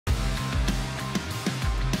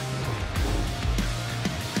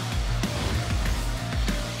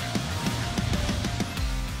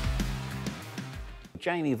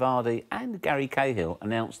Jamie Vardy and Gary Cahill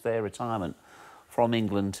announced their retirement from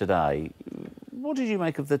England today. What did you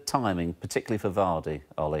make of the timing, particularly for Vardy,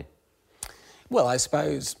 Ollie? Well, I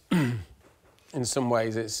suppose in some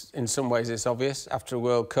ways it's obvious after a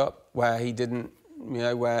World Cup where he didn't,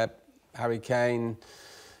 where Harry Kane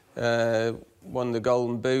won the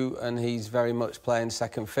Golden Boot and he's very much playing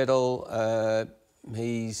second fiddle.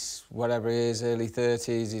 He's whatever he is, early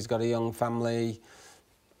 30s. He's got a young family.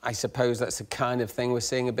 I suppose that's the kind of thing we're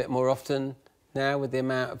seeing a bit more often now with the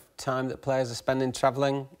amount of time that players are spending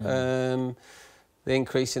travelling, the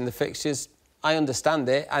increase in the fixtures. I understand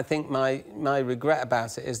it. I think my regret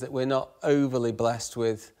about it is that we're not overly blessed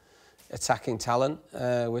with attacking talent.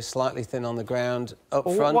 We're slightly thin on the ground up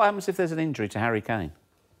front. What happens if there's an injury to Harry Kane?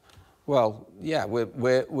 Well, yeah,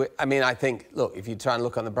 I mean, I think, look, if you try and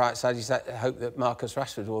look on the bright side, you hope that Marcus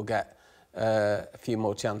Rashford will get a few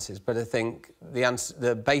more chances. But I think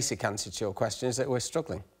the basic answer to your question is that we're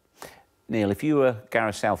struggling. Neil, if you were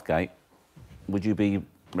Gareth Southgate, would you be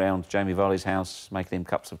round Jamie Vardy's house, making him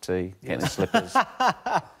cups of tea, getting his slippers?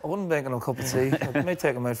 I wouldn't make him a cup of tea. I may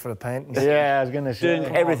take him out for a pint. Yeah, I was going to say.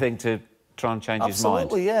 Doing everything to try and change his mind.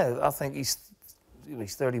 Absolutely, yeah. I think he's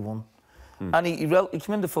 31. And he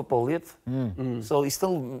came into football late. So he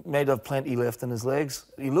still may have plenty left in his legs.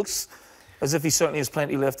 He looks as if he certainly has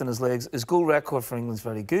plenty left in his legs. His goal record for England's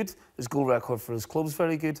very good. His goal record for his club's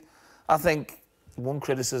very good. I think one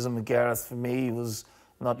criticism of Gareth for me was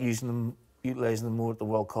not utilising them more at the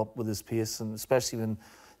World Cup with his pace, and especially when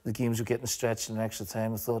the games were getting stretched in extra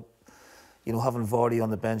time. I thought, having Vardy on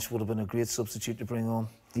the bench would have been a great substitute to bring on.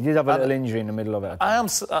 He did have a little injury in the middle of it.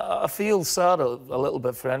 I feel sad a little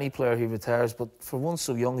bit for any player who retires, but for one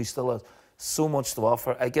so young, he still has so much to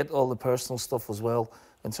offer. I get all the personal stuff as well,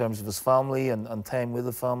 in terms of his family and time with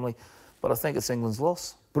the family, but I think it's England's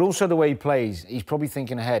loss. But also the way he plays, he's probably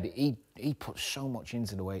thinking ahead. He puts so much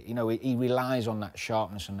into the way, he relies on that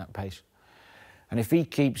sharpness and that pace. And if he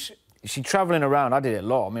keeps... See, travelling around, I did it a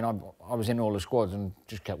lot. I mean, I was in all the squads and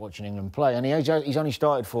just kept watching England play. And he's only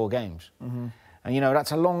started 4 games. And,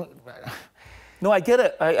 that's a long... No, I get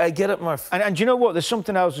it. I get it, Murph. And do you know what? There's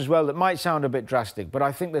something else as well that might sound a bit drastic, but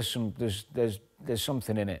I think there's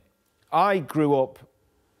something in it. I grew up...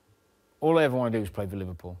 All I ever wanted to do was play for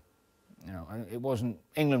Liverpool. And it wasn't...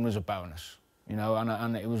 England was a bonus,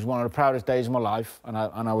 and it was one of the proudest days of my life, and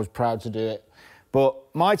I was proud to do it. But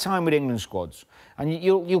my time with England squads, and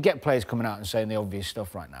you'll get players coming out and saying the obvious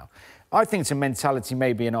stuff right now. I think it's a mentality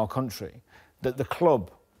maybe in our country that the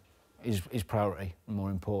club is priority and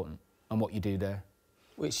more important and what you do there.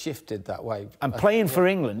 Which shifted that way. And playing for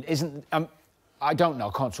England isn't... I don't know,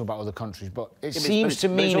 I can't talk about other countries, but it seems to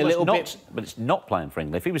mean a little bit... But it's not playing for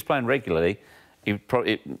England. If he was playing regularly, the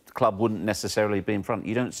club wouldn't necessarily be in front.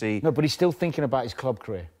 You don't see... No, but he's still thinking about his club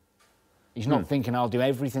career. He's not thinking, I'll do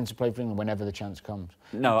everything to play for England whenever the chance comes.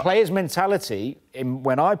 No. The players' mentality,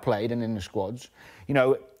 when I played and in the squads,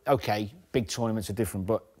 OK, big tournaments are different,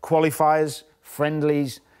 but qualifiers,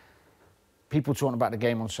 friendlies, people talking about the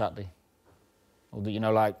game on Saturday. Or,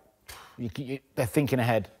 they're thinking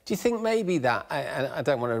ahead. Do you think maybe that, I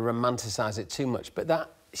don't want to romanticise it too much, but that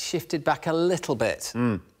shifted back a little bit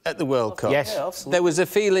at the World Cup? Yes. Yeah, absolutely. There was a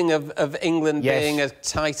feeling of England being a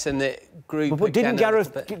tighter-knit group. But didn't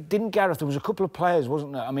Gareth, there was a couple of players,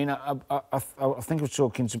 wasn't there? I mean, I think I was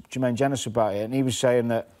talking to Jermaine Jenas about it, and he was saying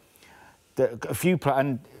that a few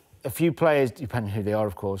players, depending who they are,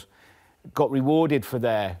 of course, got rewarded for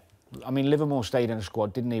their... I mean, Livermore stayed in a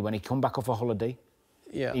squad, didn't he, when he come back off a holiday?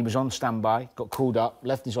 Yeah. He was on standby, got called up,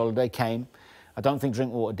 left his holiday, came. I don't think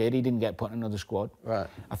Drinkwater did. He didn't get put in another squad. Right.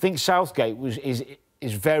 I think Southgate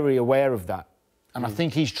is very aware of that. And I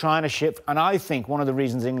think he's trying to shift. And I think one of the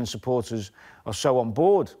reasons England supporters are so on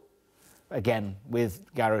board, again, with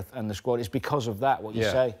Gareth and the squad is because of that, what you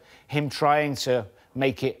say. Him trying to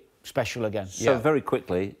make it special again. So, very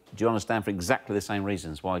quickly, do you understand for exactly the same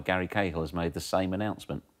reasons why Gary Cahill has made the same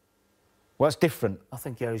announcement? Well, it's different. I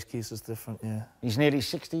think Gary's case is different, yeah. He's nearly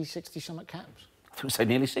 60-something caps. I thought you said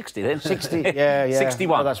nearly 60 then. 60, yeah.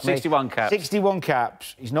 61, oh, that's 61 caps. 61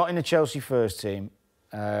 caps. He's not in the Chelsea first team.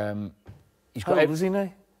 He's got... How old is he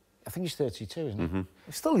now? I think he's 32, isn't he?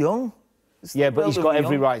 He's still young. But he's got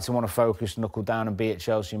every right to want to focus, knuckle down and be at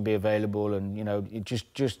Chelsea and be available and,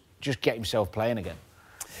 just get himself playing again.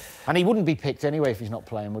 And he wouldn't be picked anyway if he's not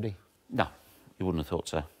playing, would he? No, you wouldn't have thought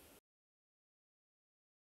so.